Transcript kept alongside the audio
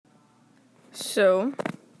So,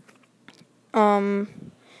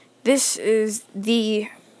 this is the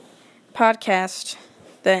podcast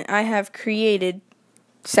that I have created,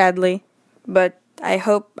 sadly, but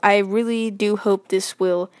I really do hope this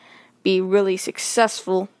will be really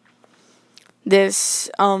successful.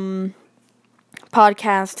 This,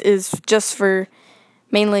 podcast is just for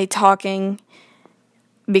mainly talking,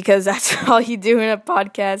 because that's all you do in a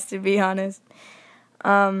podcast, to be honest.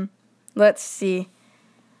 Let's see.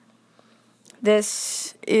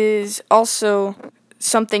 This is also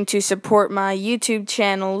something to support my YouTube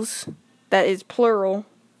channels, that is plural.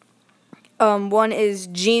 One is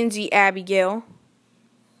GNZ Abigail,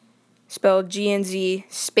 spelled GNZ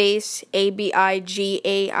space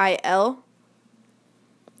Abigail.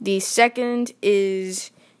 The second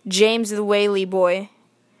is James the Whaley Boy.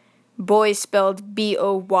 Boy spelled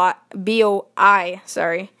Boi,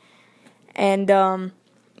 sorry. And,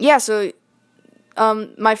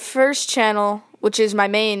 my first channel, which is my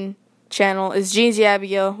main channel, is GNZ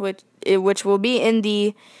Abigail, which will be in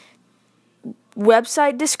the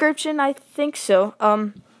website description, I think so.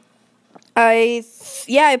 I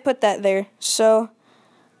put that there. So,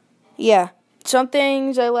 yeah. Some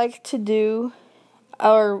things I like to do,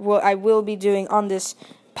 or what I will be doing on this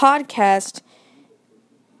podcast,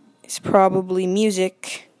 is probably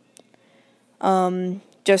music.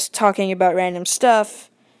 Just talking about random stuff.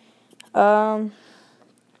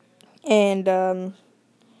 And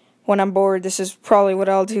when I'm bored, this is probably what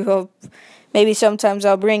I'll do. Maybe sometimes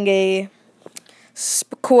I'll bring a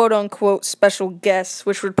quote-unquote special guest,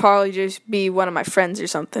 which would probably just be one of my friends or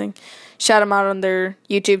something. Shout them out on their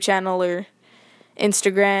YouTube channel or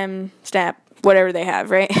Instagram, Snap, whatever they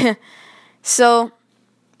have, right? So,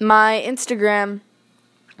 my Instagram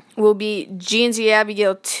will be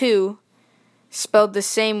GNZAbigail2, spelled the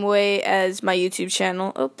same way as my YouTube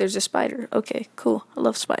channel. Oh, there's a spider. Okay, cool. I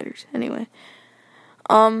love spiders. Anyway.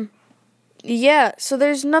 Yeah, so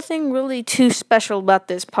there's nothing really too special about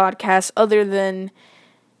this podcast other than,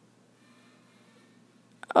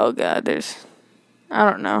 I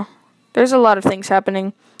don't know. There's a lot of things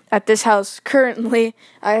happening at this house. Currently,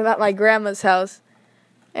 I am at my grandma's house,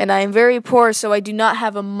 and I am very poor, so I do not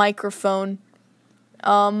have a microphone.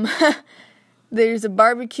 There's a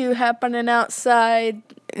barbecue happening outside.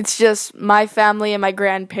 It's just my family and my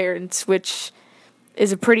grandparents, which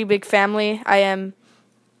is a pretty big family. I am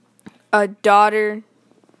a daughter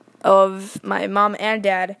of my mom and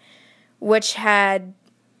dad, which had,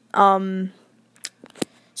 so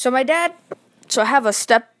I have a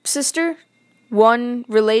stepsister, one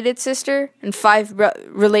related sister, and 5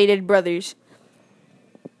 related brothers.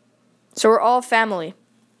 So we're all family.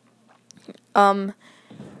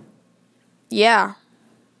 Yeah.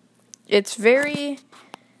 It's very,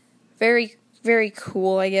 very, very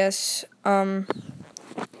cool, I guess.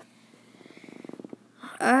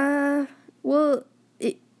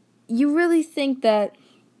 You really think that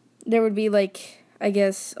there would be, I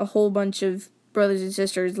guess, a whole bunch of brothers and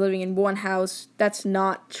sisters living in one house? That's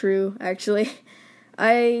not true, actually.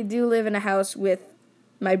 I do live in a house with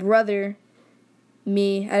my brother,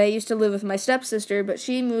 me, and I used to live with my stepsister, but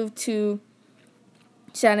she moved to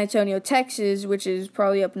San Antonio, Texas, which is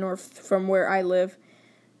probably up north from where I live.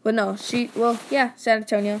 But no, San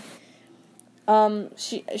Antonio.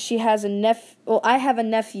 She has I have a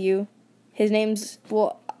nephew. His name's,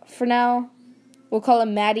 for now, we'll call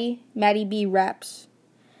him Matty B. Raps.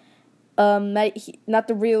 Not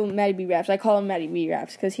the real Matty B. Raps. I call him Matty B.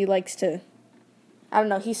 Raps because he likes to,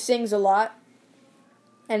 he sings a lot.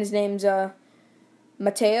 And his name's,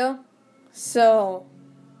 Mateo. So,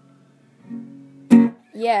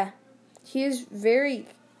 yeah. He's a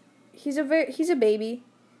baby.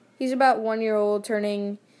 He's about 1 year old,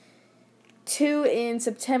 turning 2 in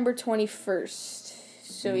September 21st.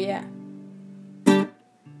 So, yeah.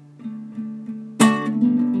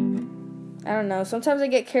 I don't know. Sometimes I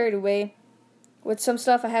get carried away. With some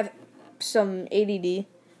stuff, I have some ADD.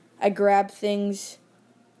 I grab things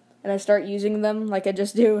and I start using them like I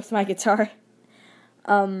just do with my guitar.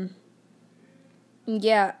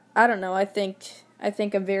 Yeah, I don't know. I think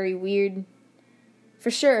I'm very weird.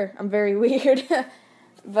 For sure, I'm very weird.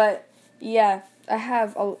 But, yeah, I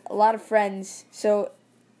have a lot of friends. So,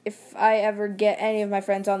 if I ever get any of my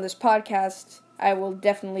friends on this podcast, I will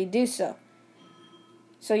definitely do so.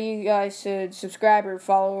 So you guys should subscribe or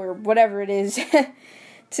follow or whatever it is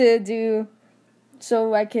to do,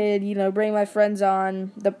 so I could, bring my friends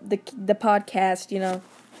on the podcast,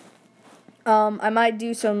 I might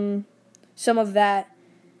do some of that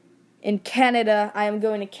in Canada. I am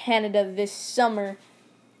going to Canada this summer,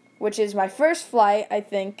 which is my first flight, I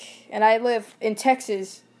think, and I live in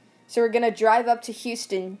Texas, so we're going to drive up to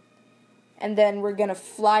Houston and then we're going to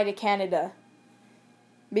fly to Canada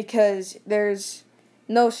because there's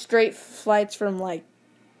no straight flights from, like,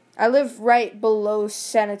 I live right below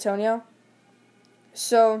San Antonio.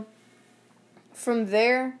 So from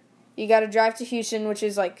there, you got to drive to Houston, which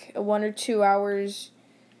is like 1 or 2 hours.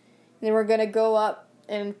 Then we're going to go up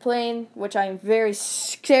in a plane, which I'm very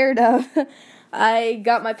scared of. I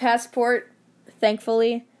got my passport,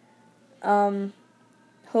 thankfully.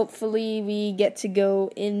 Hopefully we get to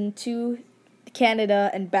go into Canada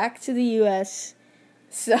and back to the U.S.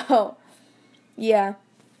 So, yeah.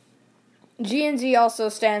 GNZ also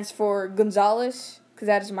stands for Gonzalez, because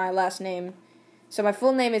that is my last name. So my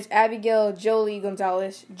full name is Abigail Jolie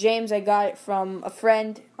Gonzalez. James, I got it from a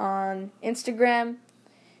friend on Instagram.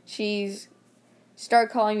 She's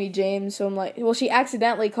started calling me James, so I'm like, well, she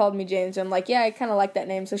accidentally called me James. I'm like, yeah, I kind of like that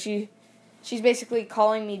name. So she's basically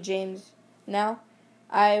calling me James now.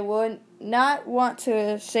 I would not want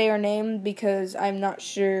to say her name because I'm not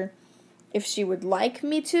sure if she would like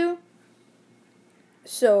me to.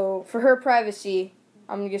 So, for her privacy,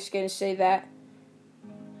 I'm just going to say that.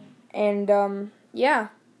 And, yeah.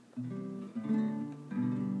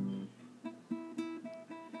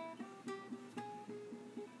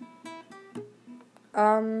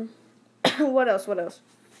 What else?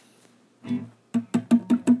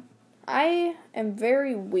 I am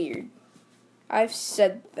very weird. I've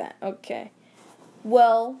said that. Okay.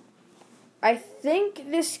 Well, I think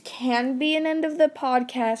this can be an end of the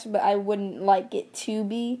podcast, but I wouldn't like it to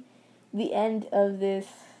be the end of this.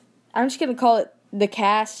 I'm just going to call it the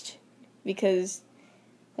cast because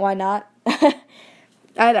why not? I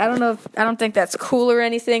don't know I don't think that's cool or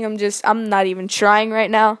anything. I'm not even trying right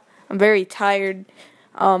now. I'm very tired.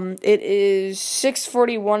 It is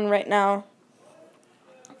 6:41 right now.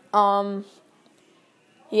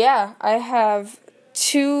 Yeah, I have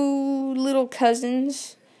 2 little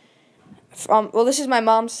cousins. Well, this is my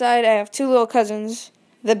mom's side. I have 2 little cousins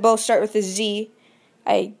that both start with a Z.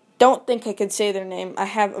 I don't think I could say their name. I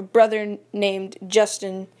have a brother named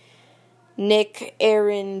Justin, Nick,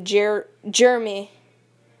 Aaron, Jeremy,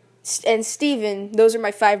 and Steven. Those are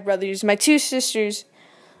my 5 brothers. My 2 sisters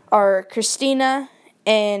are Christina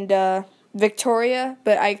and Victoria,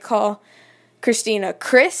 but I call Christina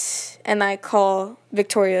Chris, and I call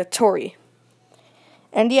Victoria Tori.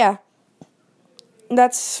 And yeah,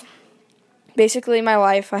 that's basically my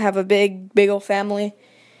life. I have a big old family.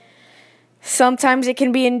 Sometimes it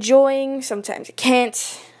can be enjoying, sometimes it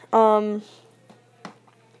can't. I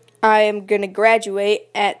am going to graduate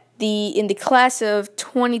in the class of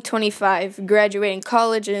 2025, graduating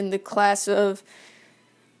college in the class of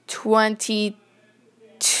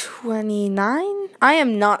 2029? I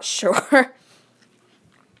am not sure.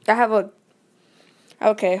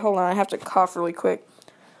 Okay, hold on, I have to cough really quick.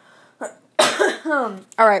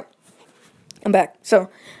 Alright, I'm back. So,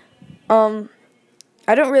 I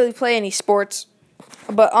don't really play any sports,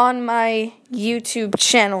 but on my YouTube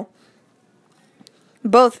channel,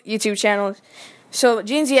 both YouTube channels, so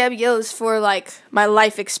GNZ Abigail is for, like, my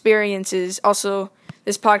life experiences. Also,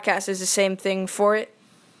 this podcast is the same thing for it.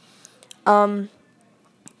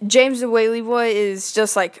 James the Whaley Boy is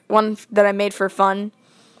just, like, one that I made for fun,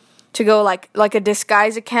 to go, like a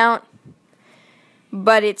disguise account,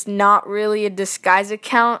 but it's not really a disguise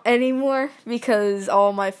account anymore, because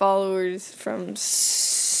all my followers from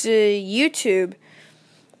YouTube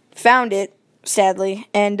found it, sadly,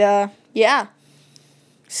 and, yeah.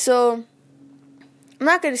 So, I'm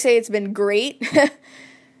not going to say it's been great,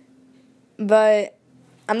 but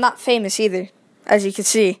I'm not famous either, as you can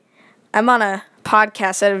see. I'm on a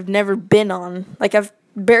podcast that I've never been on. Like, I've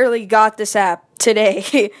barely got this app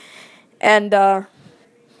today, and,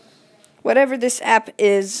 whatever this app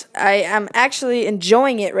is, I am actually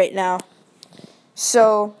enjoying it right now.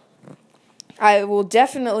 So, I will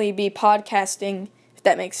definitely be podcasting, if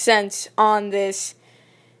that makes sense, on this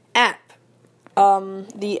app.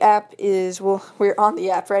 The app is, well, we're on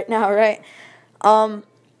the app right now, right?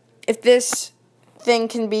 If this thing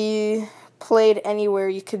can be played anywhere,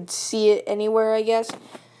 you could see it anywhere, I guess.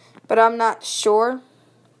 But I'm not sure.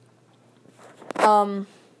 I'm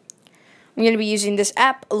going to be using this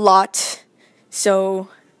app a lot. So,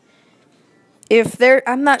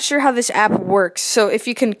 I'm not sure how this app works. So, if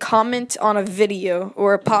you can comment on a video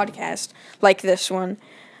or a podcast like this one,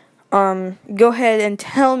 go ahead and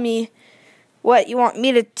tell me what you want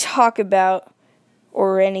me to talk about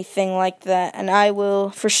or anything like that. And I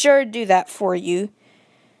will for sure do that for you.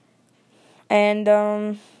 And,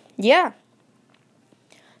 yeah.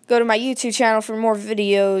 Go to my YouTube channel for more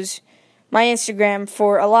videos. My Instagram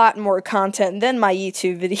for a lot more content than my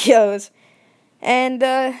YouTube videos. And,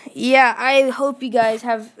 yeah, I hope you guys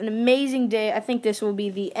have an amazing day. I think this will be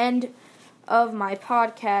the end of my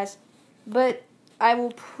podcast, but I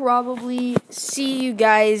will probably see you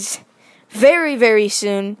guys very, very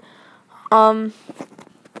soon. But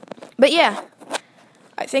yeah,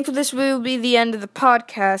 I think this will be the end of the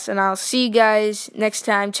podcast, and I'll see you guys next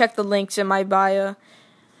time. Check the links in my bio.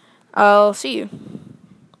 I'll see you.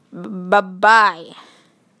 Bye-bye,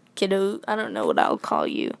 kiddo. I don't know what I'll call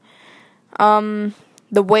you. The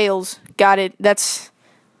whales. Got it. That's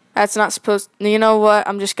not supposed. You know what?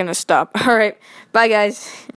 I'm just gonna stop. All right. Bye, guys.